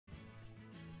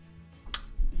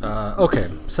Okay,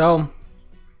 so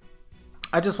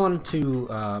I just wanted to.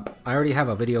 I already have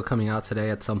a video coming out today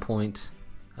at some point.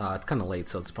 It's kind of late,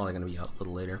 so it's probably going to be out a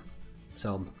little later.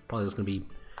 So probably it's going to be.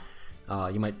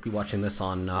 You might be watching this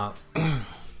on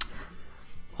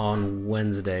on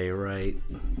Wednesday, right?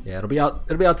 Yeah, it'll be out.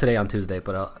 It'll be out today on Tuesday,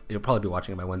 but you'll probably be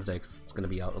watching it by Wednesday because it's going to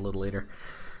be out a little later.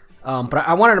 But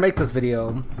I wanted to make this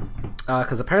video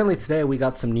because apparently today we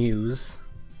got some news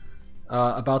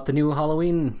about the new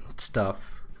Halloween stuff.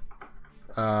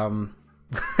 I'm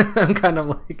kind of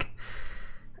like,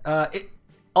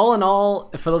 all in all,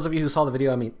 for those of you who saw the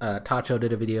video, I mean, Tacho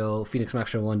did a video, Phoenix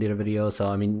Max 1 did a video, so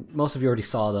I mean, most of you already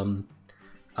saw them.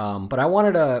 But I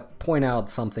wanted to point out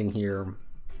something here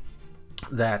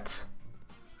that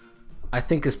I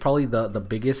think is probably the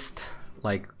biggest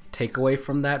like takeaway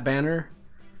from that banner.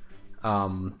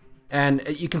 And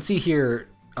you can see here,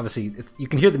 obviously, you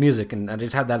can hear the music, and I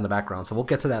just have that in the background, so we'll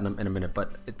get to that in a minute.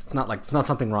 But it's not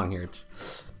something wrong here.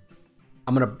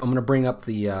 I'm gonna bring up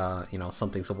the you know,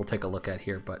 something, so we'll take a look at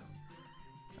here. But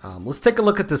let's take a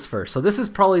look at this first. So this is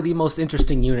probably the most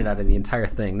interesting unit out of the entire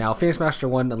thing. Now, Phoenix Master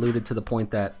 1 alluded to the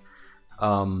point that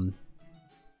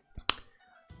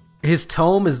his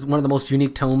tome is one of the most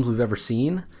unique tomes we've ever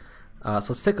seen. So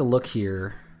let's take a look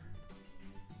here.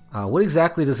 What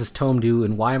exactly does this tome do,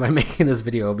 and why am I making this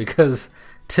video? Because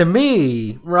to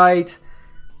me, right,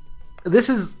 this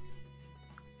is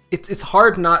it's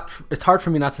hard for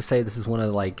me not to say this is one of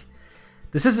the, like,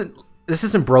 this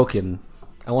isn't broken.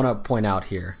 I want to point out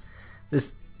here,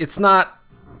 it's not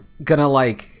gonna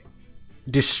like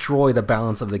destroy the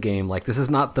balance of the game. Like, this is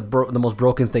not the most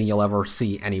broken thing you'll ever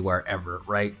see anywhere ever,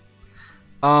 right?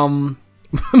 But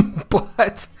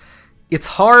it's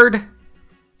hard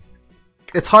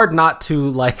not to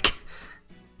like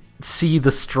see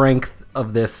the strength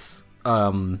of this,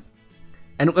 and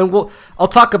I'll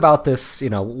talk about this, you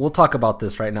know, we'll talk about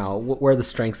this right now, where the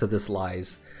strengths of this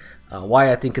lies,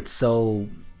 why I think it's so,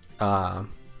 yeah,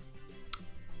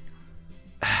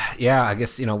 I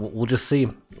guess, you know, we'll just see.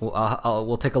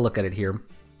 We'll take a look at it here.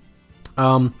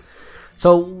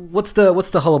 So what's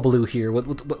the hullabaloo here?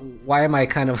 Why am I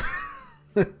kind of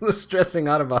stressing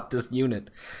out about this unit?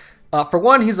 For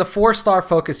one, he's a 4-star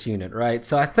focus unit, right?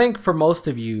 So I think for most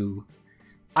of you,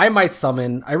 I might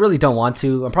summon. I really don't want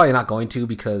to. I'm probably not going to,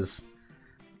 because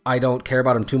I don't care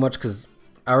about him too much, because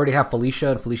I already have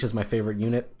Felicia, and Felicia's my favorite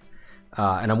unit.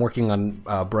 And I'm working on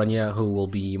Brunya, who will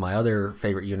be my other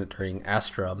favorite unit during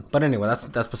Astra. But anyway,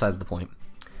 that's besides the point.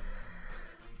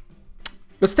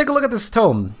 Let's take a look at this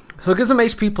tome. So it gives him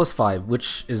HP plus 5,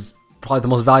 which is probably the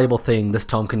most valuable thing this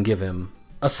tome can give him,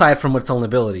 aside from its own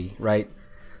ability, right?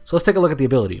 So let's take a look at the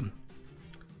ability.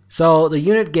 So the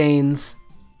unit gains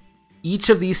each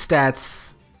of these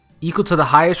stats equal to the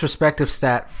highest respective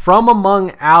stat from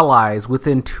among allies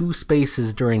within 2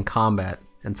 spaces during combat.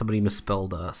 And somebody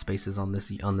misspelled spaces on this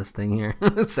thing here.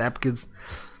 Sap kids.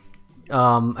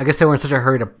 I guess they were in such a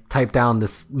hurry to type down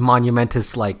this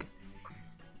monumentous like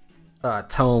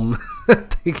tome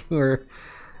or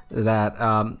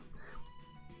that.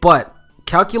 But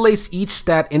calculates each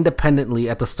stat independently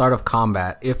at the start of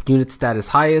combat. If unit stat is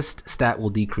highest, stat will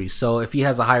decrease. So if he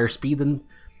has a higher speed than,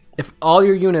 if all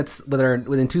your units that are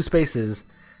within 2 spaces,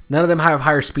 none of them have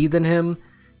higher speed than him,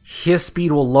 his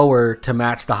speed will lower to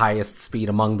match the highest speed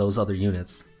among those other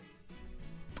units.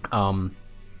 So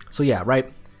yeah,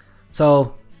 right.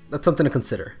 So that's something to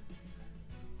consider.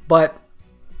 But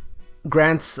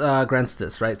grants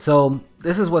this, right? So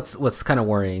this is what's kind of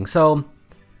worrying. So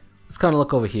let's kind of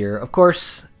look over here. Of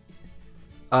course,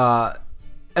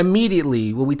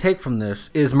 immediately what we take from this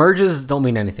is merges don't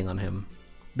mean anything on him.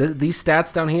 These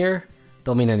stats down here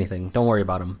don't mean anything. Don't worry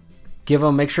about him.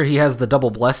 Make sure he has the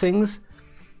double blessings,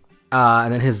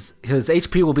 and then his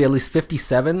HP will be at least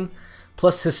 57.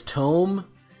 Plus his tome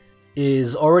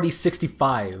is already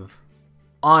 65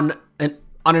 on an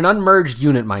unmerged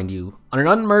unit, mind you, on an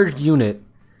unmerged unit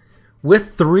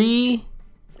with 3.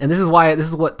 And this is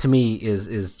what to me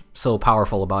is so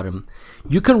powerful about him.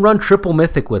 You can run triple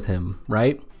mythic with him,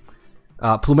 right?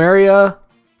 Plumeria,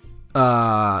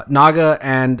 Naga,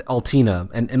 and Altina,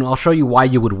 and I'll show you why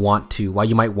you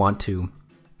might want to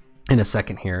in a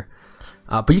second here.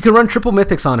 But you can run triple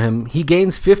mythics on him. He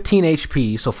gains 15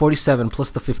 HP, so 47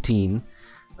 plus the 15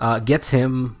 gets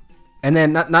him, and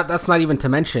then that's not even to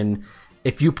mention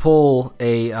if you pull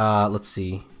a let's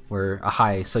see, we're a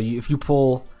high. So if you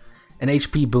pull an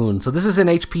HP boon, so this is an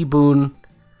HP boon,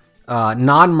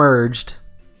 non-merged,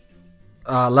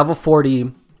 level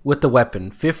 40 with the weapon,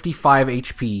 55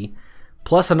 HP,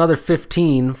 plus another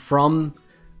 15 from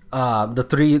the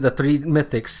three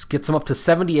mythics, gets him up to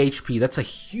 70 HP. That's a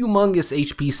humongous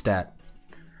HP stat.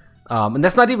 And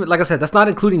that's not even, like I said, that's not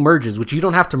including merges, which you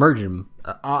don't have to merge him.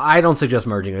 I don't suggest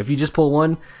merging him. If you just pull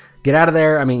one, get out of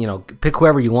there. I mean, you know, pick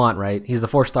whoever you want, right? He's the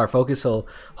 4-star focus, so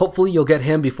hopefully you'll get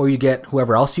him before you get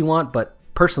whoever else you want. But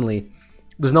personally,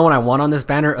 there's no one I want on this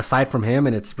banner aside from him,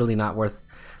 and it's really not worth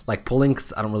like pulling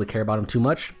because I don't really care about him too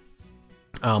much.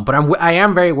 But I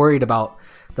am very worried about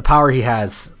the power he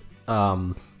has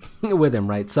with him,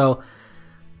 right? So,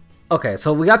 okay,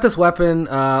 so we got this weapon.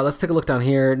 Let's take a look down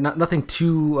here. Nothing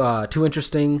too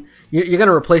interesting. You're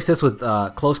gonna replace this with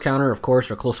close counter, of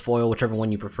course, or close foil, whichever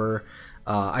one you prefer.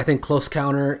 I think close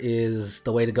counter is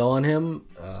the way to go on him.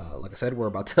 Like I said, we're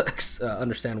about to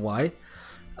understand why.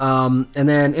 And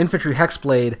then infantry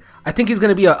hexblade. I think he's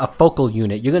gonna be a focal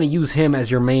unit. You're gonna use him as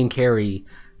your main carry.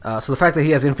 So the fact that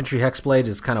he has infantry hexblade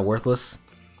is kind of worthless.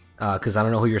 Because I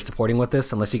don't know who you're supporting with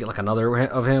this, unless you get like another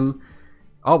of him.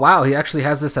 Oh wow, he actually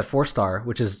has this at 4-star,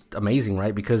 which is amazing,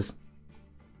 right? Because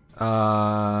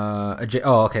oh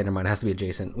okay, never mind. It has to be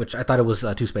adjacent, which I thought it was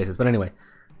 2 spaces. But anyway,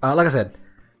 like I said,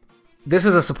 this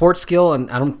is a support skill,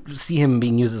 and I don't see him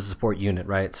being used as a support unit,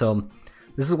 right? So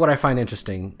this is what I find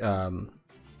interesting,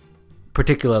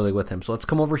 particularly with him. So let's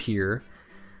come over here.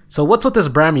 So what's with this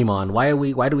Bramimon?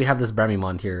 Why do we have this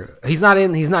Bramimon here? He's not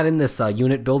in this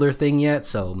unit builder thing yet.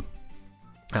 So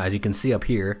as you can see up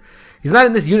here, he's not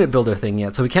in this unit builder thing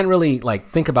yet. So we can't really like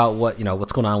think about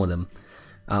what's going on with him.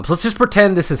 So let's just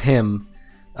pretend this is him.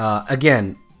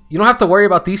 Again, you don't have to worry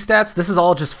about these stats. This is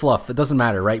all just fluff. It doesn't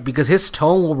matter, right? Because his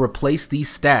tone will replace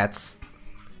these stats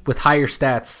with higher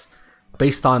stats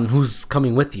based on who's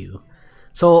coming with you.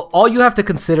 So all you have to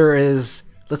consider is,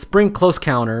 let's bring close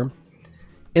counter.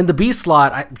 In the B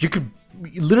slot, you could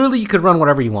run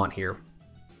whatever you want here.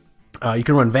 You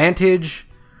can run Vantage.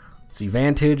 See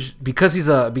Vantage because he's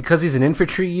an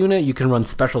infantry unit. You can run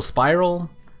Special Spiral.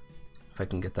 If I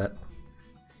can get that,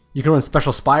 you can run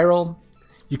Special Spiral.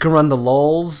 You can run the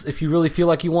lulls if you really feel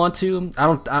like you want to.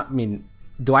 I mean,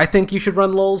 do I think you should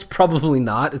run lulls? Probably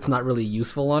not. It's not really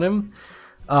useful on him.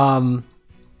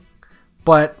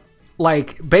 But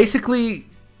like basically,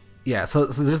 yeah. So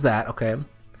there's that. Okay.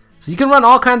 So you can run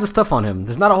all kinds of stuff on him.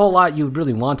 There's not a whole lot you would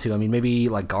really want to. I mean, maybe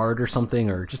like guard or something,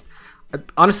 or just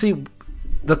honestly,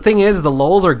 the thing is the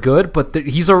lulls are good, but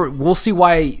we'll see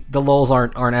why the lulls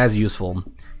aren't as useful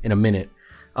in a minute.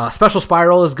 Special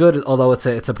Spiral is good, although it's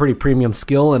a pretty premium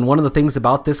skill. And one of the things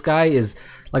about this guy is,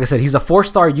 like I said, he's a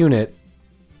 4-star unit.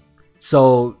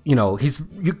 So you know he'll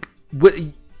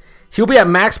be at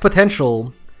max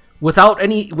potential without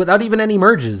even any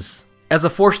merges as a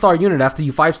 4-star unit after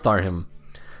you 5-star him.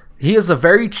 He is a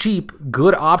very cheap,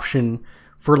 good option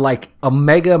for like a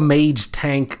mega mage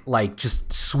tank, like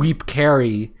just sweep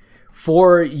carry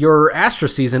for your Astra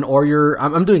season or your.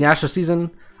 I'm doing Astra season.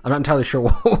 I'm not entirely sure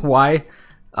why.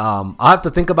 I'll have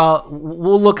to think about.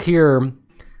 We'll look here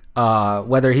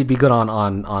whether he'd be good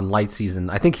on light season.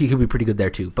 I think he could be pretty good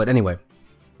there too. But anyway,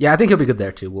 yeah, I think he'll be good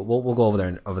there too. We'll go over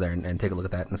there and take a look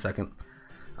at that in a second.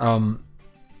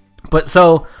 But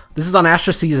so this is on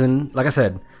Astra season. Like I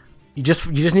said. You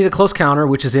just need a close counter,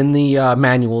 which is in the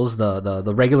manuals,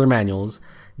 the regular manuals.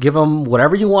 Give them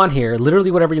whatever you want here,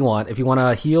 literally whatever you want. If you want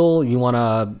to heal, you want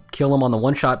to kill them on the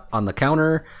one shot on the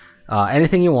counter,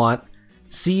 anything you want.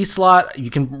 C slot, you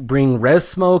can bring res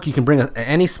smoke, you can bring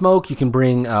any smoke, you can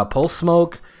bring pulse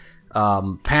smoke,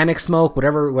 panic smoke,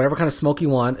 whatever kind of smoke you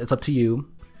want. It's up to you.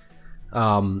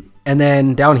 And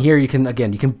then down here, you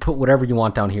can put whatever you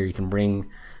want down here. You can bring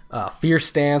fear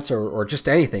stance or just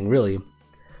anything really.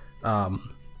 But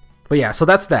yeah, so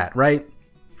that's that, right?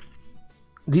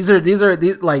 These are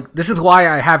like, this is why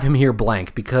I have him here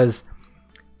blank, because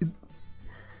of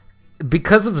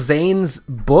Xane's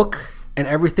book and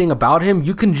everything about him,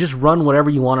 you can just run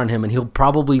whatever you want on him and he'll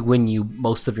probably win you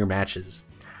most of your matches.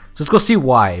 So let's go see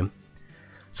why.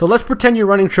 So let's pretend you're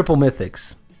running triple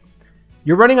mythics.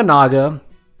 You're running a Naga.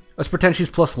 Let's pretend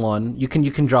she's +1. You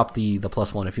can drop the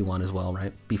 +1 if you want as well,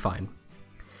 right? Be fine.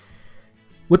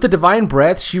 With the Divine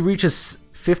Breath, she reaches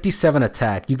 57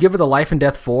 attack. You give her the Life and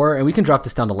Death 4, and we can drop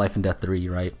this down to Life and Death 3,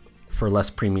 right? For less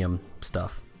premium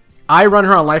stuff. I run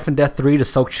her on Life and Death 3 to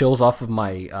soak chills off of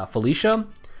my Felicia.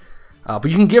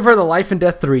 But you can give her the Life and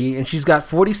Death 3, and she's got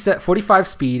 45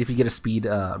 speed if you get a speed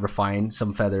refined,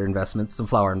 some feather investments, some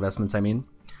flower investments, I mean.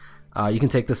 You can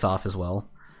take this off as well.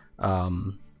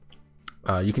 You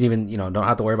can even, don't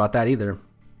have to worry about that either.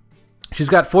 She's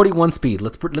got 41 speed.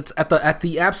 Let's at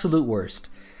the absolute worst.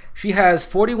 She has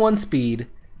 41 speed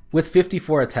with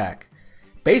 54 attack.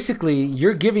 Basically,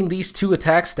 you're giving these two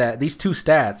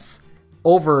stats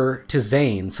over to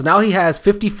Xane. So now he has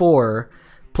 54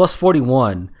 plus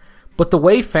 41. But the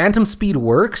way Phantom Speed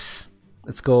works,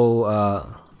 let's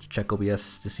go check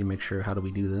OBS to see, make sure, how do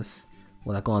we do this?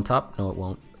 Will that go on top? No, it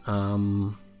won't.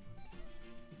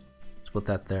 Let's put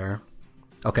that there.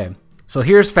 Okay, so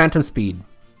here's Phantom Speed.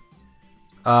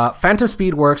 Phantom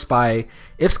Speed works by,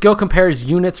 if skill compares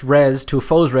units res to a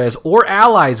foe's res or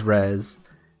allies res,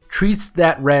 treats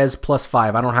that res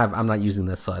 +5. I'm not using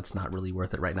this, so it's not really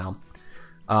worth it right now.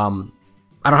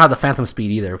 I don't have the Phantom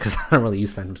Speed either because I don't really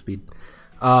use Phantom Speed.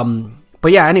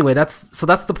 But yeah, anyway, that's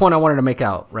the point I wanted to make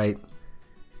out, right?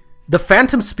 The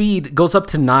Phantom Speed goes up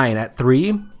to 9 at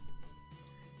 3,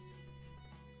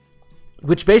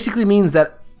 which basically means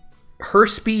that her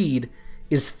speed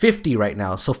is 50 right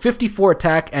now. So 54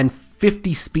 attack and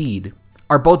 50 speed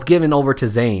are both given over to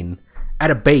Xane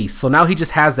at a base. So now he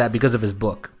just has that because of his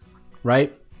book,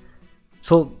 right?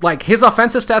 So like his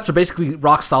offensive stats are basically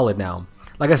rock solid now.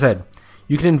 Like I said,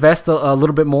 you can invest a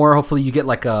little bit more. Hopefully you get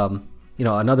like you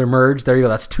know, another merge. There you go.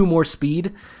 That's 2 more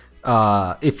speed.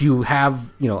 If you have,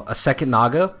 you know, a second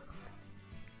Naga.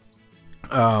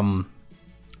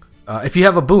 If you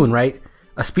have a boon, right?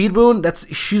 A speed boon,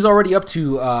 she's already up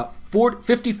to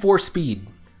 54 speed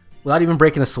without even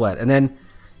breaking a sweat. And then,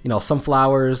 you know, some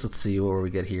flowers. Let's see where we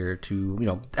get here. To, you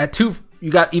know, at 2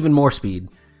 you got even more speed.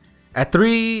 At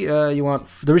 3, you want,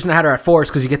 the reason I had her at 4 is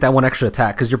because you get that 1 extra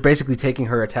attack, because you're basically taking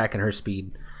her attack and her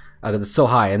speed because it's so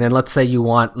high. And then let's say you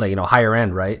want, like, you know, higher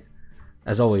end, right?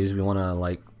 As always, we want to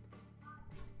like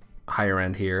higher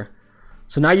end here.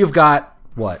 So now you've got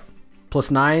what?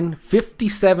 +9,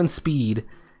 57 speed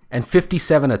and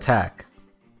 57 attack.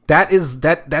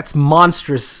 That's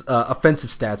monstrous offensive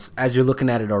stats as you're looking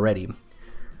at it already.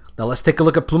 Now let's take a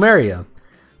look at Plumeria.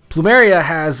 Plumeria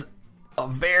has a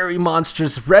very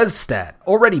monstrous res stat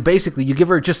already. Basically, you give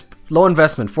her just low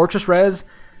investment, Fortress res,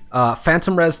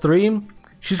 Phantom res 3.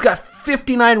 She's got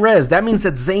 59 res. That means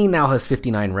that Xane now has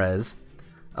 59 res.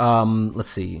 Let's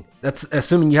see. That's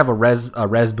assuming you have a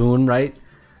res boon, right?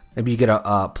 Maybe you get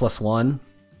a +1.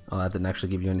 Oh, that didn't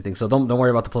actually give you anything. So don't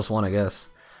worry about the +1, I guess.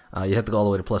 You have to go all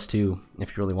the way to +2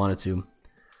 if you really wanted to.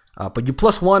 But you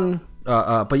 +1.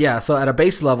 But yeah. So at a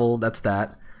base level, that's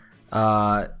that.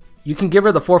 You can give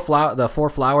her the 4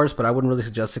 flowers, but I wouldn't really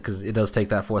suggest it because it does take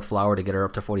that 4th flower to get her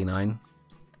up to 49.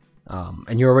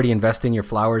 And you're already investing your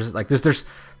flowers. Like there's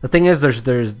the thing is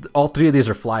there's all 3 of these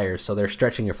are flyers, so they're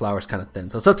stretching your flowers kind of thin.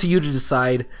 So it's up to you to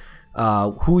decide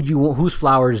whose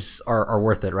flowers are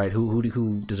worth it, right?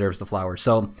 Who deserves the flowers.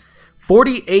 So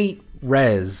 48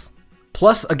 res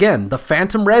plus, again, the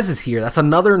Phantom res is here. That's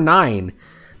another 9.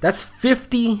 That's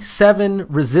 57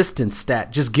 resistance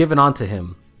stat just given onto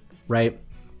him, right?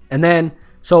 And then,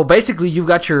 so basically you've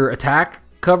got your attack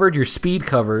covered, your speed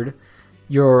covered,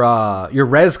 your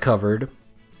res covered,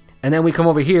 and then we come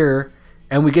over here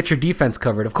and we get your defense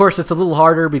covered. Of course, it's a little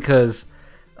harder because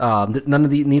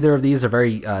neither of these are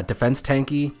very defense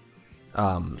tanky,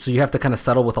 so you have to kind of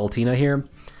settle with Altina here.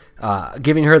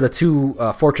 Giving her the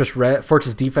 2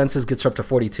 fortress defenses gets her up to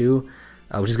 42,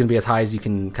 which is going to be as high as you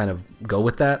can kind of go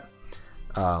with that.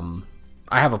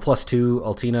 I have a +2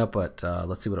 Altina, but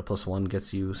let's see what a +1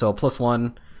 gets you. So a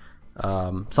 +1,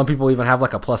 some people even have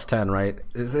like a +10, right?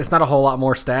 It's not a whole lot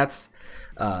more stats,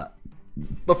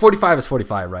 but 45 is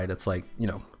 45, right? It's like, you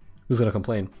know, who's gonna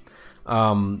complain?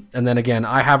 And then again,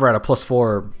 I have her at a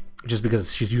 +4 just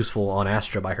because she's useful on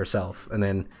Astra by herself. And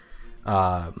then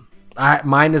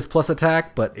mine is plus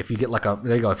attack, but if you get like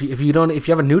there you go. If you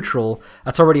have a neutral,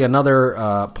 that's already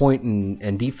another point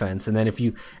in defense. And then if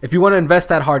you want to invest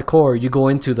that hardcore, you go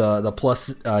into the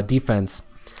plus defense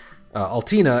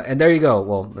Altina, and there you go.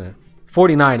 Well,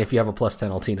 49 if you have a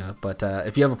 +10 Altina, but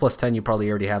if you have a +10, you probably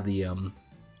already have the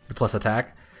plus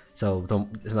attack, so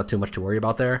there's not too much to worry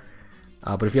about there.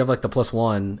 But if you have like the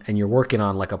 +1 and you're working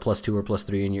on like a +2 or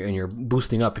 +3 and you're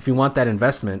boosting up, if you want that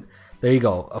investment, there you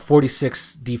go, a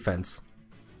 46 defense.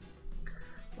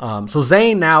 So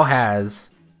Xane now has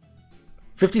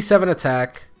 57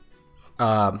 attack,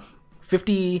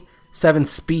 57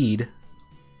 speed,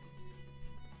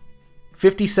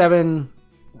 57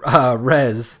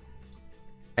 res,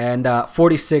 and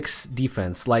 46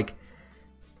 defense. Like,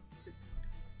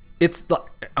 it's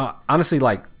honestly,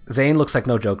 like, Xane looks like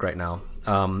no joke right now.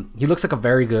 He looks like a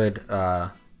very good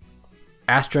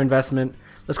Astra investment.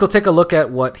 Let's go take a look at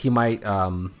what he might,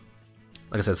 like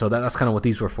I said, so that's kind of what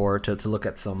these were for, to look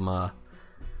at some,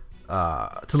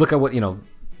 to look at what, you know,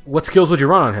 what skills would you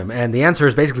run on him? And the answer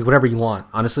is basically whatever you want,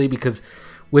 honestly, because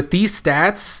with these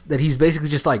stats that he's basically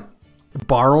just like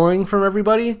borrowing from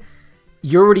everybody,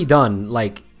 you're already done.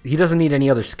 Like, he doesn't need any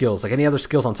other skills. Like, any other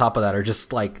skills on top of that are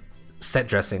just like set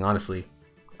dressing, honestly.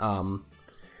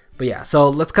 But yeah, so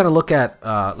let's kind of look at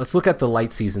the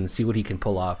light season, see what he can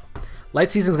pull off. Light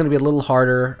season is going to be a little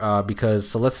harder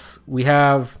because we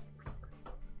have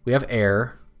We have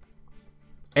air.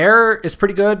 Air is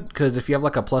pretty good because if you have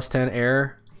like a +10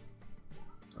 air,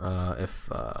 if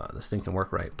this thing can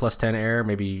work right, +10 air,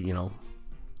 maybe, you know,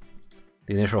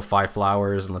 the initial 5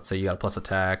 flowers, and let's say you got a plus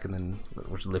attack, and then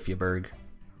which is Lifyaberg,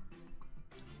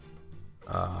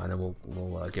 and then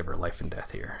we'll give her life and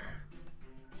death here.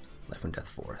 Life and death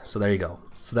 4. So there you go.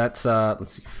 So that's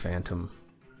let's see, Phantom.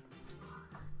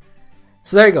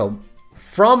 So there you go.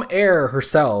 From air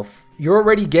herself, you're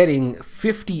already getting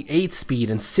 58 speed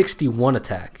and 61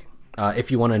 attack.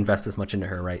 If you want to invest as much into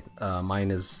her, right?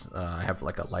 Mine is, I have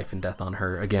like a life and death on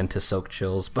her, again, to soak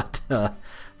chills, but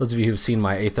those of you who've seen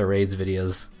my Aether Raids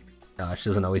videos, she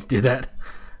doesn't always do that.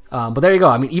 But there you go.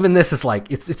 I mean, even this is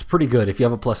like, it's pretty good if you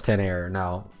have a +10 air.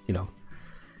 Now, you know,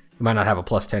 you might not have a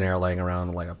 +10 air laying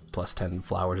around, like a +10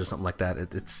 flowers or something like that.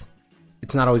 It's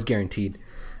not always guaranteed.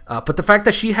 But the fact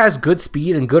that she has good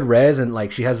speed and good res, and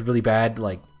like she has really bad,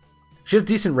 like, she has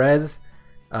decent res,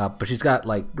 but she's got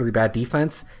like really bad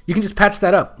defense, you can just patch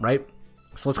that up, right?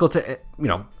 So let's go to, you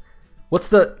know,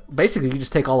 basically you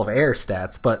just take all of air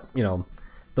stats, but, you know,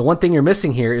 the one thing you're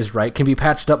missing here is, right, can be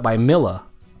patched up by Milla,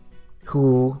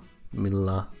 who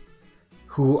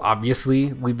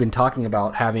obviously we've been talking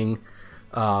about having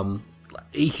a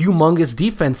humongous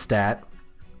defense stat,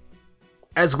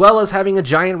 as well as having a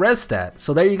giant res stat.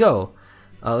 So there you go.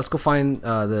 Let's go find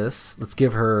this. Let's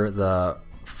give her the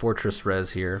fortress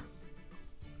res here.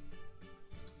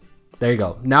 There you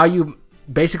go. Now you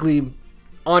basically,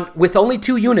 with only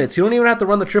 2 units, you don't even have to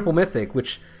run the triple mythic,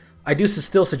 which I do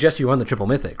still suggest you run the triple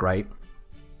mythic, right?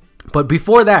 But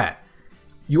before that,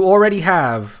 you already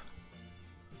have,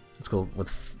 let's go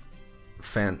with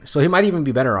Fan. So he might even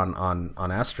be better on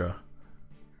Astra,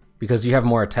 because you have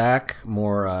more attack,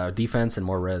 more defense, and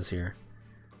more res here.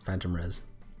 Phantom res.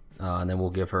 And then we'll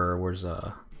give her, where's,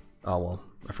 oh, well,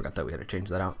 I forgot that we had to change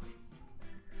that out.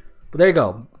 But there you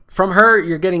go. From her,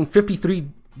 you're getting 53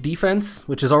 defense,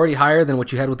 which is already higher than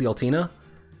what you had with the Altina.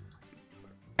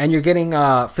 And you're getting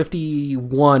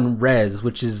 51 res,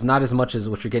 which is not as much as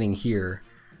what you're getting here.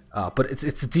 But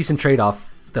it's a decent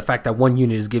trade-off, the fact that one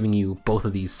unit is giving you both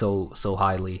of these so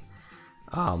highly.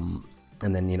 And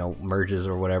then, you know, merges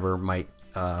or whatever might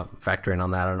factor in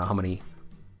on that. I don't know how many.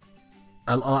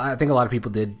 I think a lot of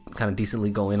people did kind of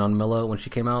decently go in on Milla when she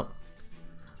came out.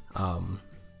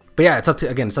 But yeah, it's up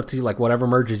to you, like whatever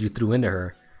merges you threw into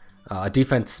her. A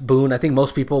defense boon. I think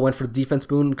most people went for the defense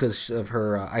boon because of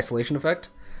her isolation effect.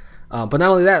 But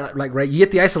not only that, like, right, you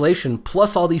get the isolation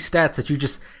plus all these stats that you're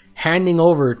just handing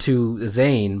over to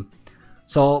Xane.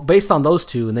 So based on those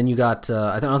two, and then you got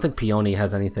I don't think Peony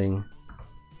has anything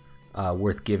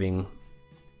worth giving.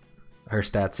 Her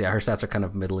stats, yeah, her stats are kind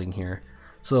of middling here.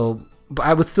 So, but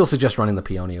I would still suggest running the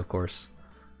Peony, of course.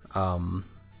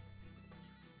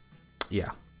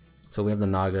 Yeah. So we have the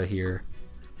Naga here.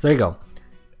 So there you go.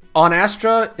 On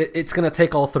Astra, it's going to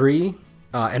take all 3,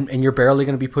 and you're barely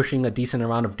going to be pushing a decent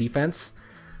amount of defense.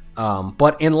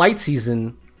 But in Light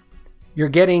Season, you're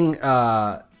getting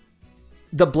the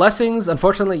blessings.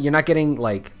 Unfortunately, you're not getting,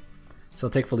 like, so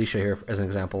take Felicia here as an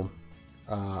example.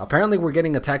 Apparently, we're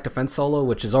getting attack defense solo,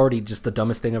 which is already just the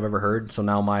dumbest thing I've ever heard. So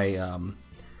now my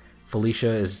Felicia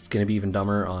is going to be even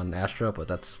dumber on Astra, but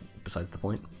that's besides the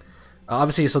point.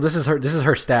 Obviously, so this is her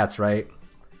stats, right?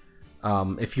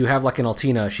 If you have like an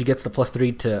Altina, she gets the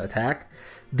 +3 to attack.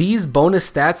 These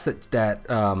bonus stats that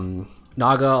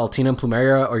Naga, Altina, and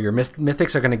Plumeria or your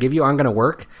mythics are going to give you aren't going to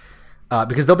work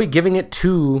because they'll be giving it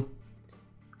to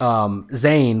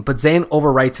Xane, but Xane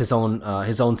overwrites his own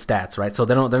stats, right? So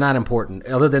they're not important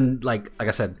other than like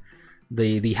I said,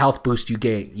 the health boost you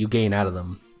gain out of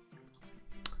them.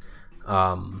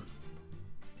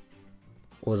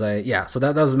 Yeah, so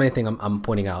that was the main thing I'm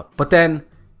pointing out. But then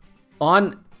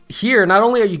on here, not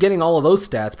only are you getting all of those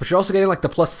stats, but you're also getting like the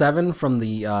 +7 from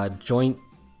the joint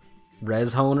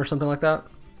res hone or something like that.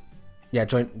 Yeah,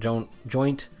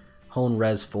 joint hone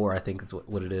res 4, I think is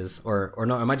what it is. Or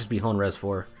no, it might just be hone res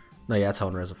 4. No, yeah, it's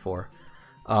hone res 4.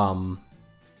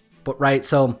 But right,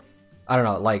 so I don't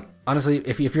know, like honestly,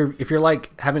 if you're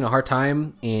like having a hard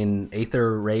time in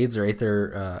Aether raids or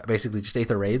Aether basically just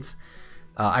Aether raids,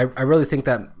 I really think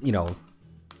that, you know,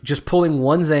 just pulling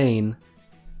one Xane,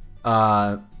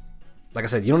 like I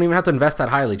said, you don't even have to invest that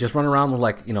highly. Just run around with,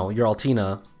 like, you know, your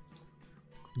Altina,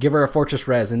 give her a fortress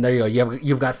res, and there you go.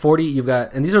 You've got 40.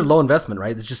 And these are low investment,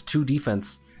 right? It's just 2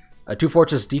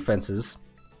 fortress defenses.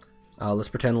 Let's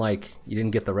pretend like you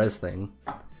didn't get the res thing,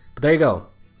 but there you go.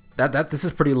 This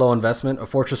is pretty low investment. A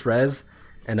fortress res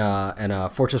and a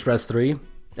fortress res 3,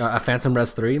 a phantom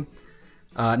res 3.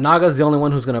 Naga's the only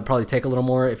one who's gonna probably take a little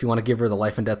more if you want to give her the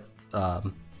life and death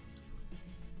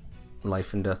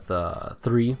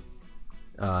 3.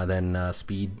 Then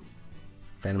speed,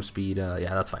 phantom speed. Yeah,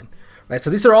 that's fine. Right, so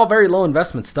these are all very low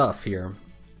investment stuff here.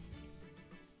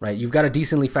 Right, you've got a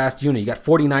decently fast unit. You got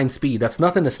 49 speed. That's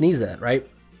nothing to sneeze at, right?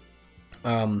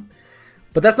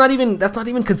 But that's not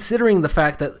even considering the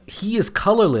fact that he is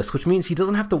colorless, which means he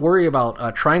doesn't have to worry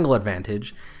about triangle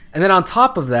advantage. And then on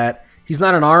top of that, he's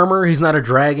not an armor, he's not a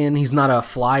dragon, he's not a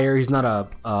flyer, he's not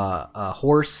a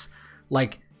horse.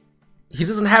 Like, he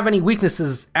doesn't have any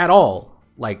weaknesses at all.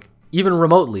 Like, even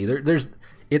remotely. There's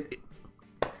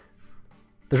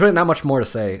really not much more to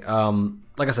say.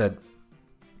 Like I said,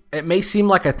 it may seem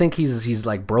like I think he's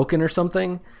like broken or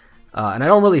something, and I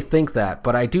don't really think that,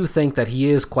 but I do think that he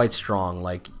is quite strong.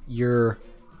 Like, we're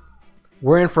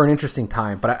in for an interesting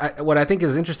time. But what I think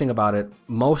is interesting about it,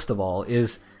 most of all,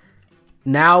 is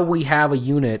now we have a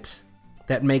unit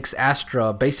that makes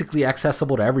Astra basically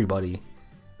accessible to everybody.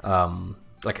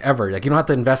 Like, ever. Like, you don't have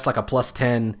to invest like a plus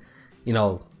 10, you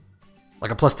know,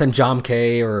 like a plus 10 Jom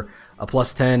K or a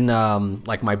plus 10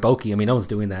 like my Boki. I mean, no one's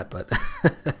doing that, but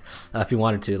if you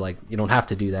wanted to, like, you don't have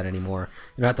to do that anymore.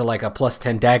 You don't have to like a plus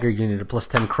 10 dagger unit, a plus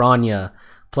 10 Kranya,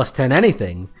 plus 10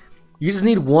 anything. You just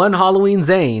need one Halloween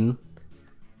Xane,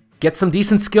 get some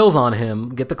decent skills on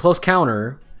him, get the close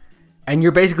counter, and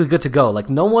you're basically good to go. Like,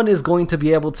 no one is going to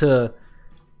be able to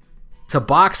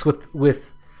box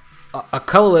with a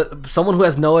color, someone who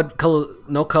has no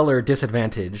color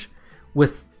disadvantage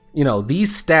with, you know,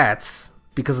 these stats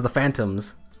because of the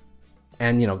phantoms,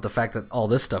 and, you know, the fact that all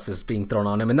this stuff is being thrown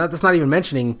on him. And that's not even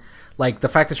mentioning, like, the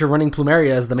fact that you're running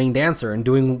Plumeria as the main dancer and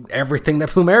doing everything that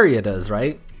Plumeria does,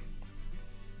 right?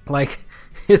 Like,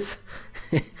 it's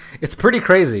pretty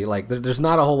crazy. Like, there's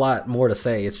not a whole lot more to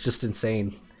say. It's just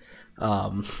insane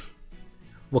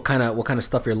what kind of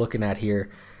stuff you're looking at here.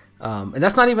 And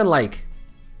that's not even like,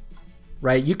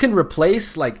 right, you can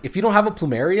replace, like, if you don't have a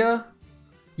Plumeria,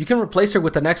 you can replace her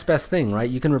with the next best thing, right?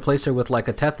 You can replace her with like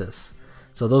a Tethys.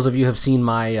 So those of you who have seen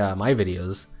my my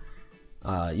videos, you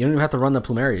don't even have to run the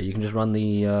Plumeria. You can just run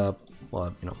the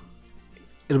well, you know,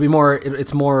 it'll be more.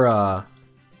 It's more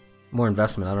more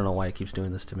investment. I don't know why it keeps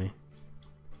doing this to me.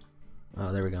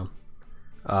 There we go.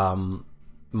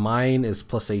 Mine is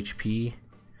plus HP,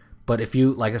 but if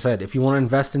you, like I said, if you want to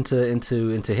invest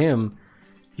into him,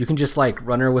 you can just like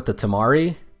run her with the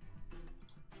Tamari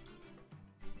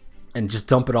and just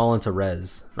dump it all into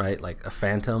res, right? Like a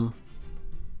phantom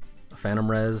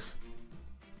res,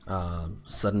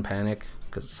 sudden panic,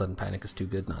 because sudden panic is too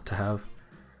good not to have,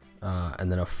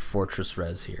 and then a fortress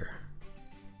res here.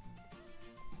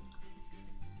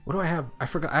 What do I have? I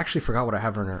actually forgot what I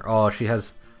have on her. Oh, she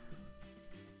has.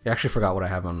 I actually forgot what I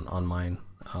have on mine.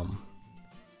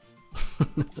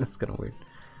 That's kind of weird.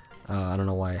 I don't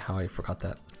know how I forgot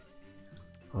that.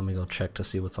 Let me go check to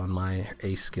see what's on my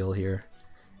ace skill here.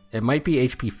 It might be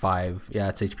HP 5. Yeah,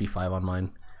 it's HP 5 on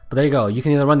mine. But there you go. You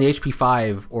can either run the HP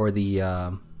 5 or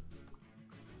the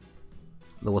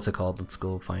what's it called? Let's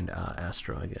go find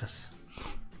Astro, I guess.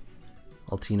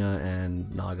 Altina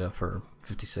and Naga for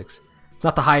 56. It's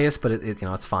not the highest, but it you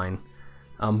know, it's fine.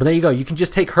 But there you go. You can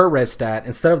just take her res stat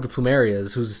instead of the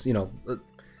Plumeria's, who's, you know,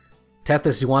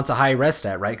 Tethys, who wants a high res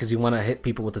stat, right? Because you want to hit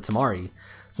people with the Tamari.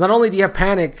 So not only do you have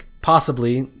panic,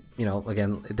 possibly, you know,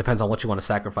 again, it depends on what you want to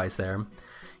sacrifice there.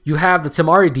 You have the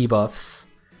Tamari debuffs,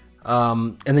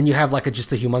 and then you have like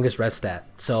just a humongous res stat.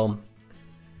 So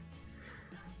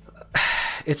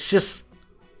it's just,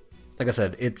 like I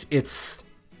said, it's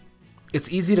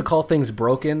easy to call things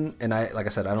broken, and like I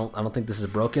said, I don't think this is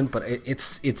broken, but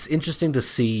it's interesting to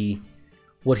see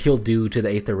what he'll do to the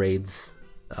Aether Raids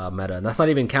meta. And that's not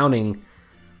even counting,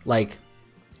 like,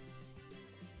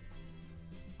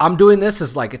 I'm doing this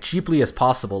as like cheaply as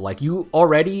possible. Like, you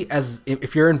already,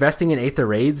 if you're investing in Aether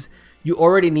Raids, you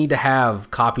already need to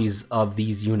have copies of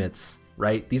these units,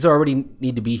 right? These already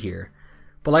need to be here.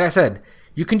 But like I said,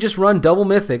 you can just run double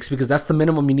mythics, because that's the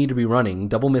minimum you need to be running,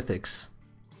 double mythics,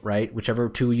 right? Whichever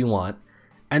two you want.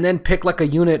 And then pick like a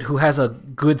unit who has a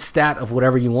good stat of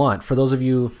whatever you want. For those of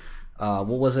you, what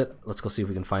was it? Let's go see if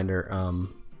we can find her.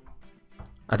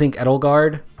 I think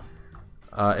Edelgard.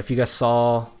 If you guys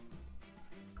saw...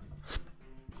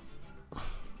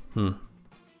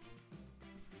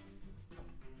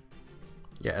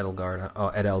 Yeah, Edelgard.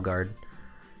 Oh, Edelgard.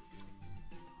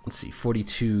 Let's see,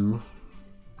 42.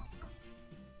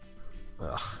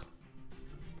 Ugh.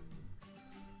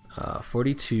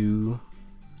 42.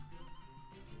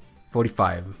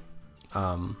 45.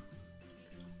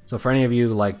 So for any of you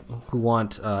like who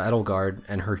want Edelgard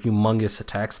and her humongous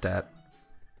attack stat,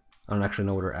 I don't actually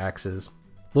know what her axe is.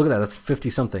 Look at that, that's 50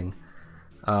 something.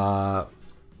 Look at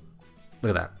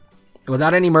that.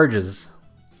 Without any merges,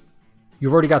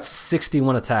 you've already got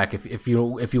 61 attack if you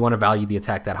want to value the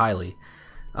attack that highly.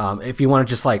 If you want to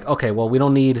just like, okay, well, we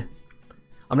don't need...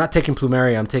 I'm not taking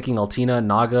Plumeria, I'm taking Altina,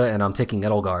 Naga, and I'm taking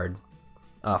Edelgard.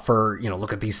 For, you know,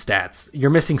 look at these stats. You're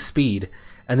missing speed.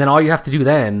 And then all you have to do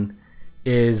then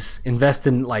is invest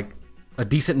in, like, a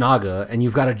decent Naga, and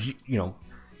you've got a, you know,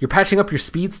 you're patching up your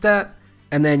speed stat,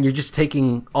 and then you're just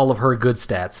taking all of her good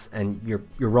stats, and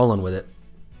you're rolling with it.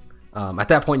 At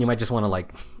that point, you might just want to,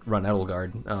 like, run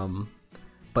Edelgard.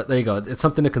 But there you go. It's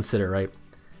something to consider, right?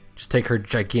 Just take her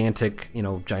gigantic, you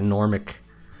know, ginormic...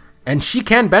 And she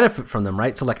can benefit from them,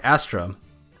 right? So like Astra,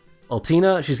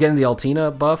 Altina, she's getting the Altina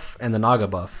buff and the Naga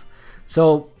buff.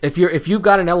 So if you've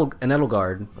got an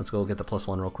Edelgard, let's go get the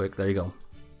 +1 real quick. There you go.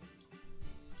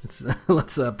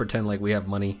 Let's pretend like we have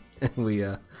money. we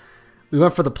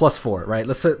went for the +4, right?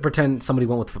 Let's pretend somebody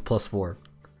went with the +4.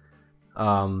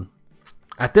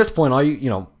 At this point, all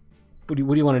you know, what do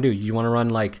you want to do? You want to run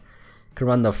like, you can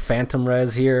run the Phantom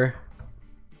Res here.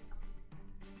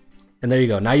 And there you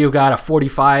go. Now you've got a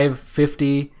 45,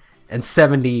 50, and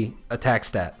 70 attack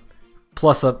stat.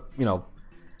 Plus a, you know,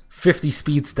 50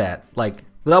 speed stat. Like,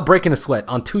 without breaking a sweat,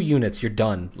 on 2 units, you're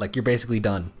done. Like, you're basically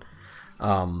done.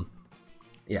 Yeah,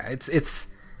 it's...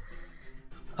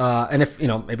 and if, you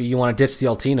know, maybe you want to ditch the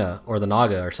Altina or the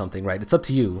Naga or something, right? It's up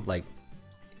to you. Like,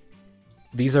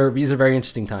 these are very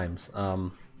interesting times.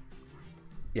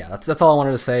 Yeah, that's all I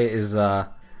wanted to say is I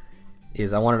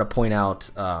wanted to point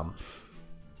out...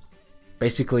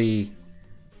 basically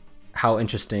how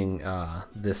interesting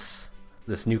this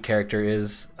new character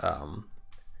is.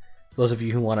 Those of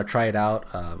you who want to try it out,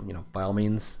 you know, by all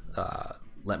means,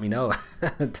 let me know.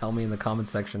 Tell me in the comment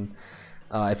section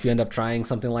if you end up trying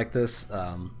something like this.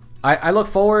 I look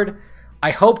forward.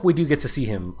 I hope we do get to see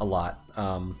him a lot.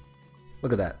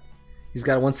 Look at that. He's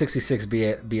got a 166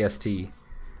 BST.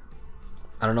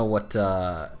 I don't know what's it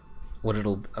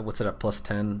at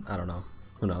 +10? I don't know.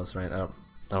 Who knows, right? I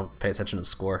don't pay attention to the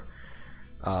score.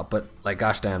 But, like,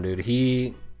 gosh damn, dude.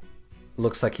 He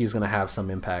looks like he's going to have some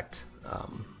impact.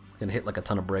 Going to hit, like, a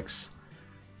ton of bricks.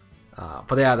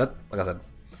 But, yeah, that, like I said,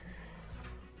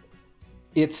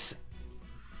 it's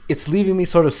leaving me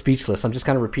sort of speechless. I'm just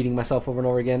kind of repeating myself over and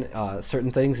over again.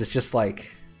 Certain things, it's just,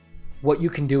 like, what you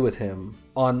can do with him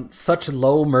on such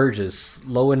low merges,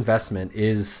 low investment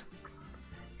is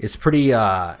pretty,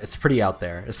 it's pretty out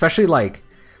there. Especially, like,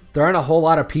 there aren't a whole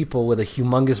lot of people with a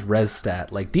humongous res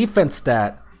stat. Like, defense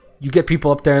stat, you get people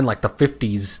up there in, like, the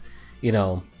 50s, you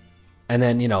know, and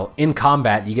then, you know, in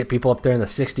combat, you get people up there in the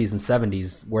 60s and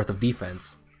 70s worth of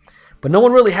defense. But no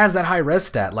one really has that high res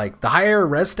stat. Like, the higher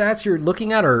res stats you're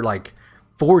looking at are, like,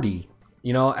 40.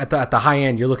 You know, at the high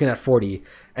end, you're looking at 40.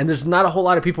 And there's not a whole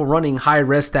lot of people running high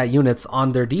res stat units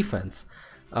on their defense.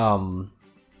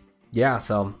 Yeah,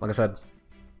 so, like I said,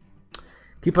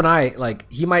 keep an eye. Like,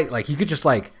 he might, like, he could just,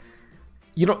 like,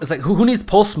 you know, it's like, who needs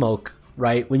pulse smoke,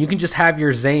 right? When you can just have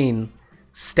your Xane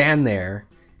stand there,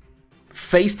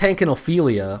 face tanking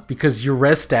Ophelia because your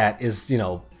res stat is, you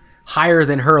know, higher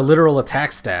than her literal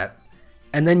attack stat,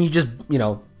 and then you just, you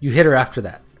know, you hit her after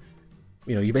that.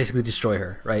 You know, you basically destroy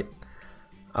her, right?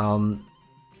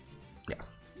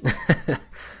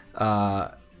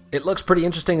 Yeah. It looks pretty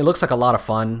interesting. It looks like a lot of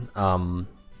fun.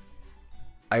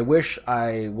 I wish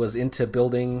I was into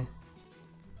building...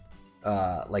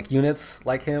 like units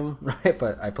like him, right?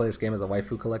 But I play this game as a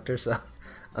waifu collector, so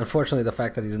unfortunately the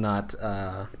fact that he's not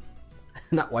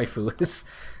not waifu is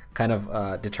kind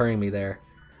of deterring me there.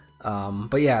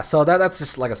 But yeah, so that's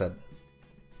just, like I said,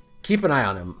 keep an eye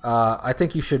on him. I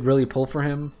think you should really pull for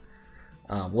him.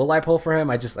 Will I pull for him?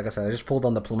 Like I said, I just pulled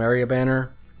on the Plumeria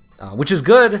banner, which is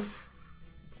good.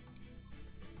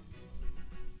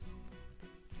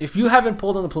 If you haven't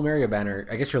pulled on the Plumeria banner,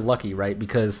 I guess you're lucky, right?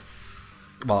 Because,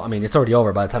 well, I mean, it's already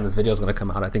over by the time this video is going to come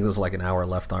out. I think there's like an hour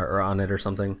left on it or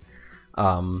something.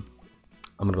 I'm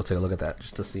going to go take a look at that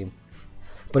just to see.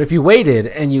 But if you waited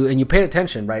and you paid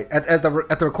attention, right, at the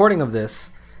recording of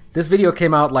this video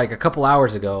came out like a couple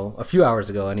hours ago, a few hours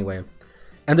ago anyway.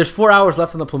 And there's 4 hours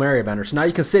left on the Plumeria banner. So now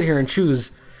you can sit here and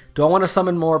choose, do I want to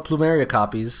summon more Plumeria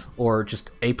copies or just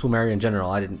a Plumeria in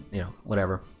general? I didn't, you know,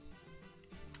 whatever.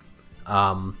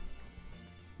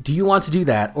 Do you want to do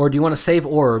that, or do you want to save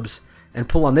orbs and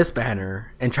pull on this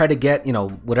banner and try to get, you know,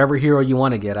 whatever hero you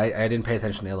want to get? I didn't pay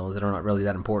attention to the other ones. They're not really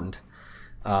that important.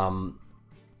 And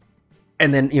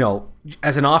then, you know,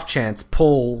 as an off chance,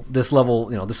 pull this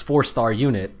level, you know, this 4-star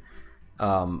unit,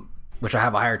 which I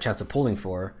have a higher chance of pulling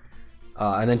for,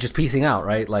 and then just piecing out,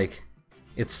 right? Like,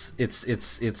 it's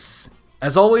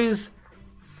as always,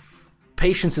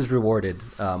 patience is rewarded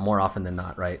more often than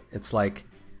not, right? It's like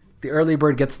the early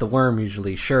bird gets the worm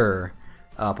usually, sure.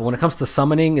 But when it comes to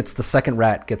summoning, it's the second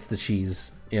rat gets the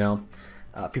cheese. You know,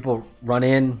 people run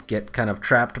in, get kind of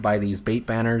trapped by these bait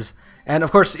banners, and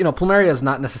of course, you know, Plumeria is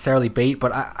not necessarily bait,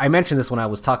 but I mentioned this when I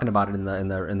was talking about it in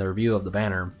the review of the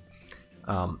banner.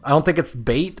 I don't think it's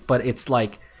bait, but it's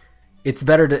like it's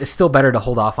still better to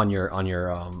hold off on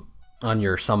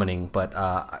your summoning. But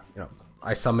you know,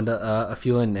 I summoned a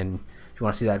few, and if you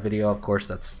want to see that video, of course,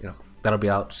 that'll be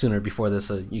out sooner before this,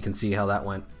 so you can see how that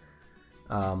went.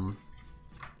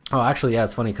 Oh, actually, yeah,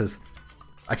 it's funny because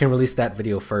I can release that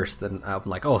video first, and I'm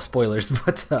like, oh, spoilers,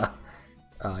 but that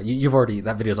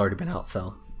video's already been out,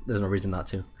 so there's no reason not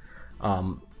to.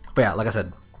 But yeah, like I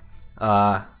said,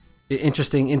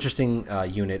 interesting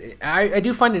unit. I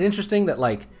do find it interesting that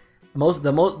like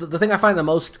the thing I find the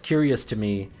most curious to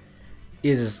me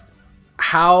is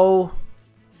how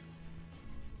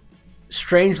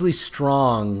strangely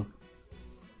strong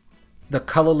the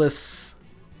colorless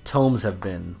tomes have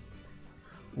been,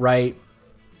 right?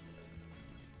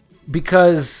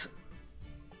 Because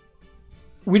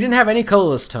we didn't have any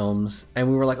colorless tomes, and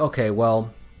we were like, okay,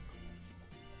 well,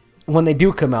 when they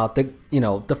do come out,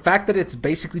 the fact that it's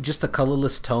basically just a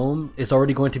colorless tome is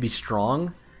already going to be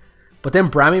strong. But then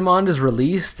Bramimond is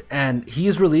released, and he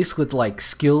is released with like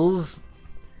skills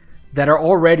that are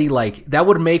already like that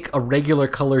would make a regular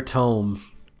color tome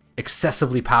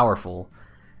excessively powerful.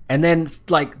 And then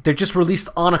like they're just released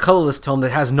on a colorless tome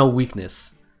that has no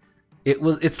weakness.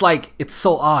 It's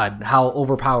so odd how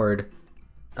overpowered.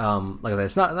 Like I said,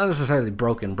 it's not necessarily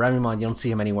broken. Bramimond, you don't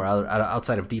see him anywhere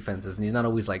outside of defenses, and he's not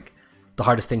always like the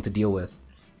hardest thing to deal with.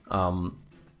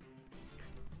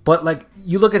 But like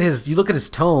you look at his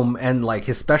tome and like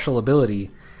his special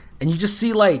ability, and you just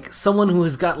see like someone who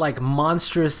has got like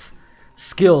monstrous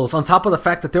skills on top of the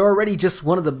fact that they're already just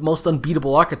one of the most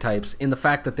unbeatable archetypes in the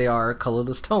fact that they are a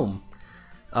colorless tome.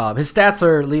 His stats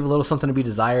leave a little something to be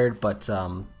desired, but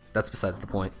that's besides the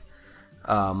point.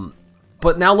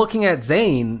 But now looking at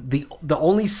Xane, the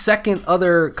only second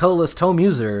other colorless tome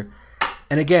user,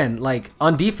 and again, like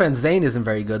on defense, Xane isn't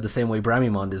very good the same way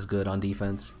Bramimond is good on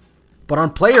defense. But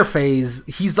on player phase,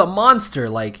 he's a monster.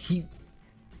 Like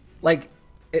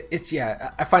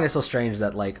yeah, I find it so strange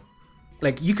that like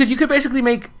you could basically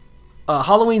make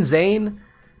Halloween Xane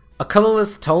a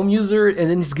colorless tome user, and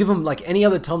then just give him like any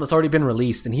other tome that's already been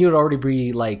released, and he would already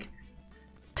be like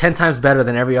 10 times better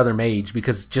than every other mage,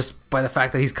 because just by the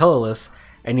fact that he's colorless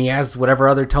and he has whatever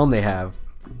other tome they have.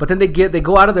 But then they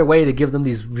go out of their way to give them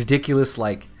these ridiculous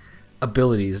like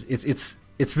abilities. It's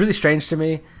really strange to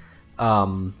me.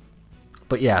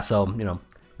 But yeah, so you know,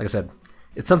 like I said,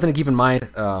 it's something to keep in mind.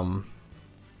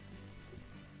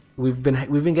 We've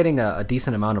been getting a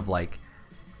decent amount of like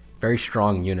very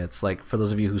strong units. Like for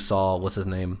those of you who saw, what's his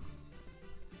name?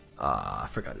 I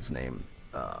forgot his name.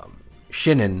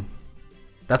 Xane.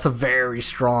 That's a very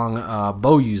strong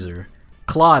bow user.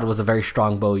 Claude was a very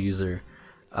strong bow user.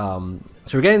 So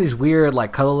we're getting these weird,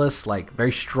 like colorless, like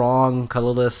very strong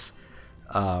colorless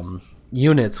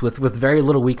units with very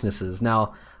little weaknesses.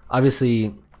 Now,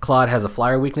 obviously, Claude has a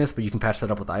flyer weakness, but you can patch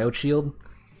that up with Iota Shield.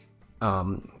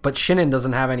 But Xane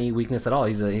doesn't have any weakness at all.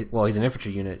 He's an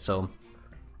infantry unit, so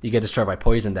you get destroyed by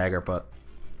Poison Dagger. But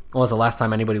when was the last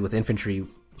time anybody with infantry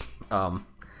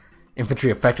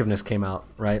effectiveness came out,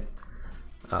 right?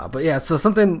 But yeah, so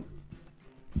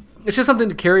it's just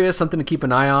something curious, something to keep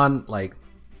an eye on. Like,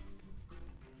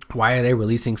 why are they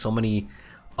releasing so many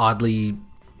oddly,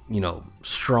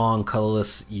 strong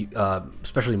colorless,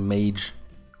 especially mage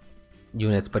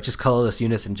units, but just colorless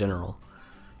units in general?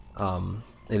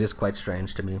 It is quite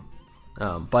strange to me.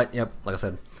 But yep, like I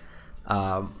said,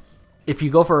 if you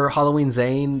go for Halloween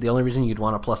Xane, the only reason you'd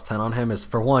want a +10 on him is,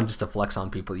 for one, just to flex on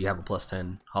people. You have a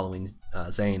 +10 Halloween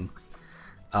Xane.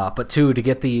 But two, to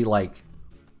get the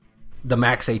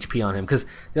max HP on him, because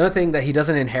the other thing that he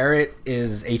doesn't inherit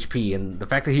is HP, and the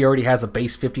fact that he already has a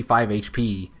base 55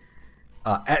 HP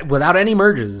without any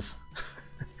merges,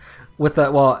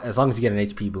 as long as you get an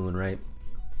HP boon, right?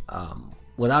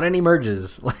 Without any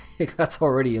merges, like that's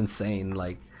already insane.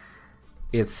 Like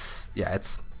it's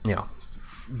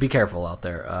be careful out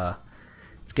there.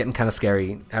 It's getting kind of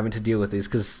scary having to deal with these,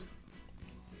 because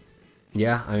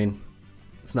yeah, I mean,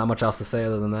 it's not much else to say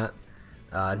other than that.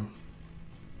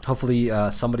 Hopefully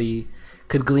somebody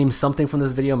could glean something from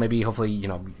this video. Maybe hopefully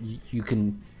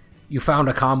you found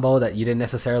a combo that you didn't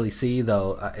necessarily see,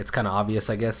 though it's kind of obvious,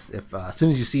 I guess. If as soon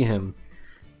as you see him,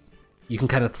 you can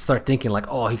kind of start thinking like,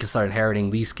 oh, he can start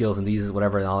inheriting these skills and these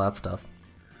whatever and all that stuff.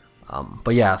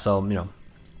 But yeah, so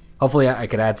hopefully I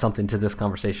could add something to this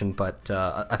conversation. But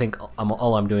I think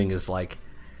all I'm doing is like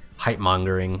hype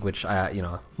mongering, which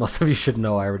most of you should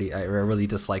know. I really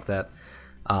dislike that.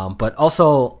 But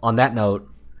also on that note,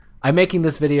 I'm making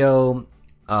this video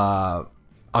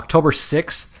October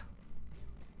 6th.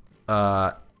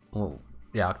 Well,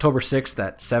 yeah, October 6th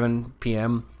at 7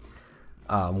 p.m.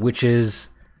 Which is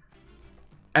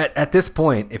at this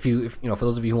point, if you know, for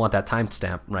those of you who want that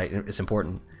timestamp, right, it's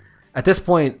important. At this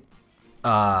point,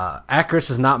 Akariss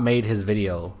has not made his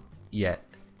video yet.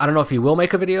 I don't know if he will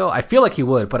make a video. I feel like he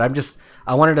would, but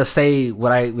I wanted to say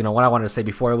what I wanted to say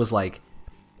before. It was like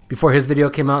before his video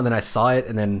came out, and then I saw it,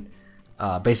 and then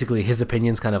basically his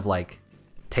opinions kind of like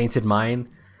tainted mine.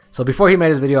 So before he made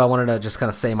his video, I wanted to just kind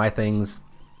of say my things.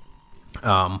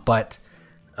 But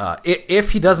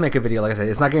if he does make a video, like I said,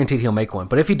 it's not guaranteed he'll make one.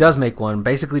 But if he does make one,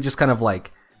 basically just kind of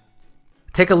like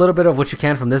take a little bit of what you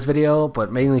can from this video,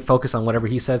 but mainly focus on whatever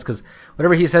he says, because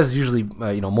whatever he says is usually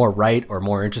you know, more right or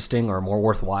more interesting or more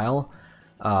worthwhile.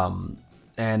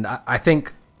 And I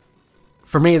think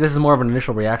for me, this is more of an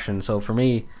initial reaction. So for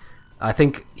me, I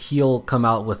think he'll come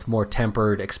out with more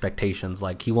tempered expectations.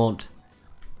 Like he won't,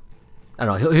 I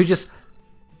don't know, he'll just,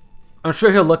 I'm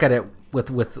sure he'll look at it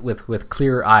with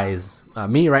clear eyes.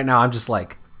 Me right now, I'm just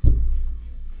like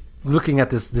looking at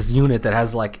this unit that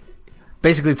has like,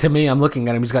 basically to me, I'm looking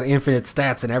at him, he's got infinite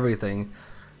stats and everything.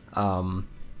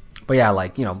 But yeah,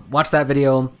 like, you know, watch that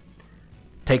video,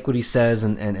 take what he says,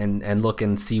 and look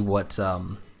and see what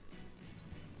a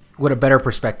better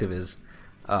perspective is.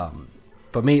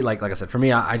 But me, like I said, for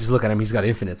me, I just look at him, he's got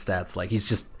infinite stats. Like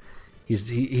he's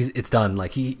it's done.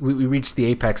 Like we reached the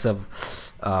apex of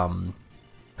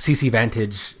CC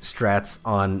Vantage strats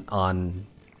on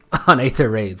Aether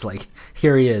raids. Like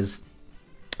here he is.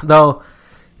 Though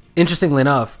interestingly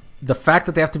enough, the fact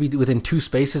that they have to be within 2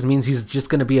 spaces means he's just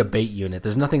going to be a bait unit.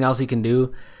 There's nothing else he can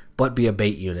do but be a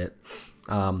bait unit.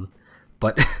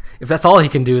 But if that's all he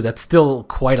can do, that's still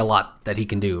quite a lot that he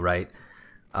can do, right?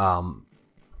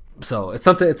 So it's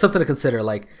something to consider.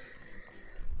 Like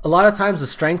a lot of times, the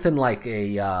strength in like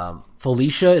a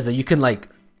Felicia is that you can like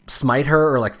smite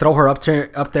her or like throw her up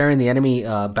there in the enemy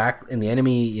back in the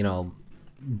enemy, you know,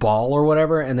 ball or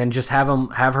whatever, and then just have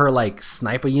her like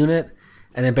snipe a unit.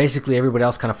 And then basically everybody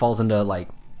else kind of falls into like,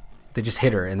 they just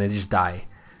hit her and they just die.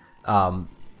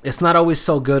 It's not always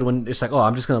so good when it's like, oh,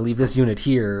 I'm just going to leave this unit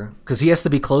here. Because he has to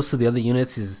be close to the other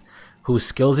units whose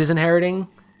skills he's inheriting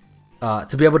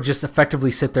to be able to just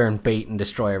effectively sit there and bait and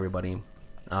destroy everybody.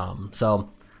 So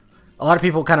a lot of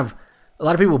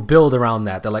people build around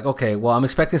that. They're like, okay, well, I'm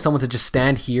expecting someone to just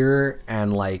stand here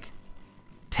and like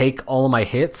take all of my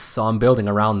hits. So I'm building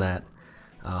around that.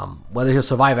 Whether he'll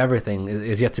survive everything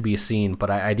is yet to be seen, but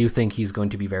I do think he's going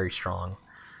to be very strong,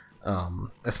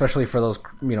 especially for those,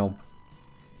 you know,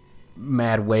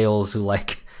 mad whales who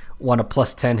like want to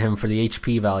 +10 him for the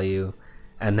HP value,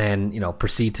 and then, you know,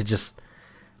 proceed to just,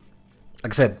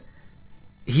 like I said,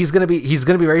 he's gonna be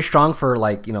very strong for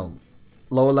like, you know,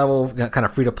 lower level kind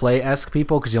of free to play-esque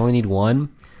people because you only need one.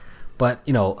 But,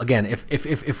 you know, again,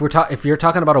 if you're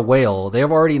talking about a whale,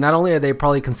 they've already, not only are they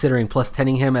probably considering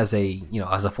 +10ing him as a, you know,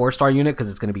 as a 4-star unit because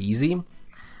it's going to be easy,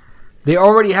 they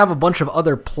already have a bunch of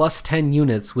other +10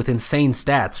 units with insane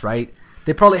stats, right?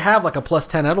 They probably have like a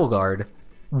 +10 Edelgard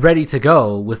ready to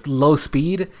go with low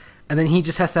speed, and then he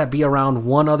just has to be around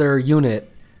one other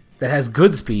unit that has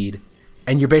good speed,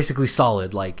 and you're basically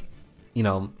solid. Like, you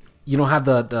know, you don't have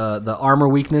the armor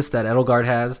weakness that Edelgard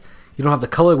has. You don't have the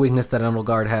color weakness that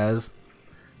Edelgard has,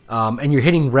 and you're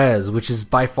hitting res, which is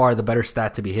by far the better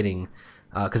stat to be hitting,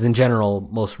 because in general,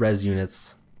 most res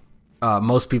units,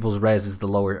 most people's res is the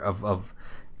lower of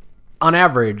on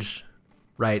average,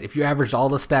 right? If you average all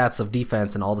the stats of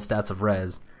defense and all the stats of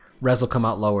res will come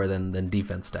out lower than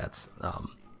defense stats.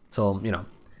 So, you know,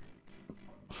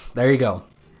 there you go.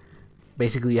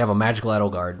 Basically, you have a magical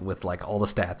Edelgard with like all the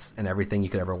stats and everything you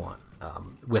could ever want.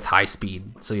 With high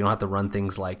speed, so you don't have to run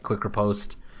things like Quick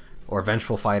Riposte or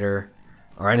Vengeful Fighter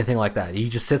or anything like that. He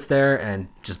just sits there and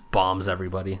just bombs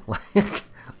everybody. Like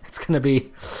it's gonna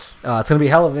be a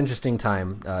hell of an interesting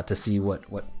time to see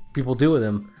what people do with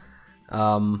him.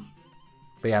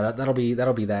 But yeah, that'll be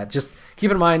that. Just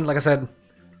keep in mind, like I said,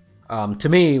 to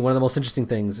me, one of the most interesting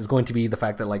things is going to be the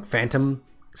fact that like Phantom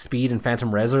Speed and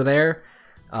Phantom Res are there.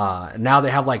 Now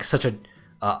they have like such a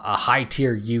high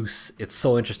tier use. It's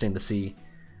so interesting to see.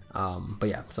 But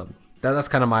yeah, so that's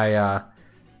kind of my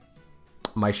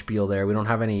my spiel there. We don't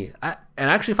have any, and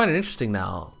I actually find it interesting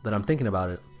now that I'm thinking about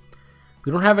it.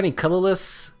 We don't have any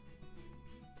colorless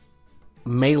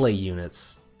melee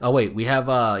units. Oh wait, we have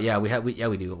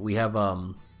we do. We have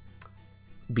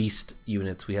beast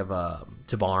units. We have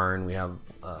Tabarn. We have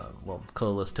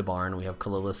colorless Tabarn. We have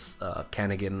colorless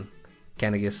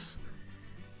Canagus.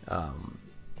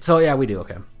 So yeah, we do.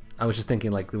 Okay, I was just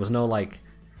thinking like there was no like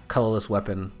colorless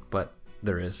weapon, but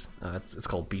there is. It's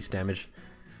called beast damage.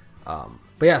 But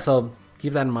yeah, so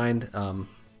keep that in mind.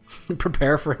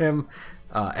 Prepare for him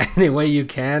any way you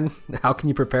can. How can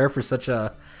you prepare for such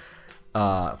a...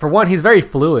 for one, he's very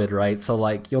fluid, right? So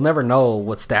like you'll never know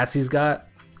what stats he's got.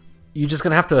 You're just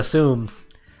gonna have to assume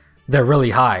they're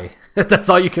really high. That's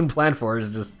all you can plan for,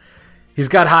 is just he's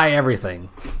got high everything.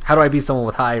 How do I beat someone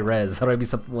with high res? How do I beat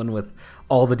someone with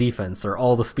all the defense or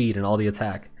all the speed and all the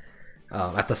attack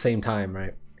at the same time,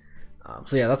 right?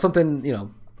 So yeah, that's something, you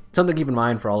know, something to keep in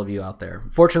mind for all of you out there.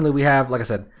 Fortunately, we have, like I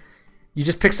said, you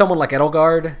just pick someone like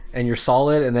Edelgard and you're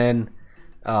solid, and then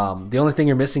the only thing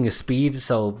you're missing is speed.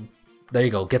 So there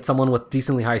you go, get someone with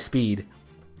decently high speed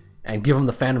and give them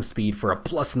the phantom speed for a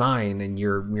 +9, and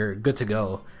you're good to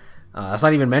go. That's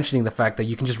not even mentioning the fact that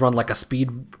you can just run like a speed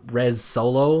res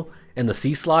solo in the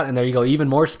C slot, and there you go, even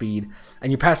more speed,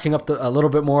 and you're patching up a little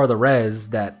bit more of the res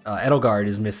that Edelgard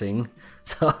is missing.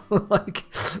 So like,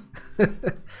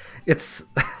 it's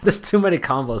there's too many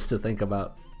combos to think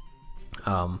about.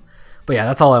 But yeah,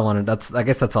 that's all I wanted. I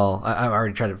guess that's all. I've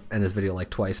already tried to end this video like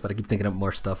twice, but I keep thinking of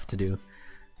more stuff to do.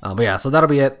 But yeah, so that'll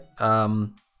be it.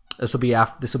 This will be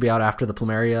out after the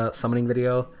Plumeria summoning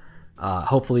video.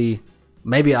 Hopefully.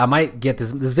 Maybe I might get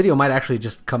this video might actually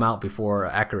just come out before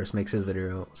Akariss makes his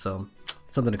video, so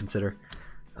something to consider.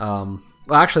 Well,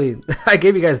 actually, I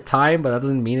gave you guys time, but that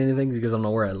doesn't mean anything because I don't know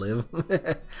where I live.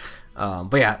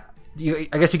 But yeah,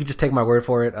 I guess you could just take my word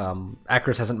for it.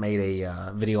 Akariss hasn't made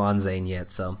a video on Xane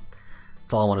yet, so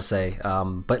that's all I want to say.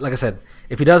 But like I said,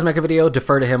 if he does make a video,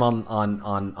 defer to him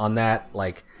on that.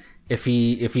 Like, if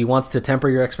he wants to temper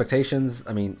your expectations,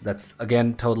 I mean, that's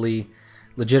again totally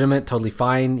legitimate, totally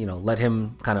fine. You know, let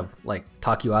him kind of like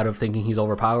talk you out of thinking he's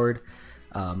overpowered.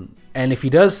 And if he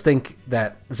does think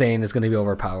that Xane is going to be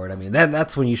overpowered, I mean, then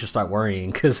that's when you should start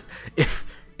worrying. Because if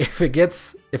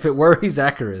it worries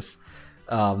Akariss,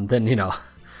 then, you know,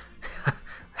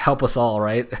 help us all,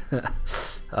 right?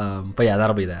 But yeah,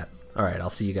 that'll be that. All right, I'll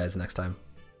see you guys next time.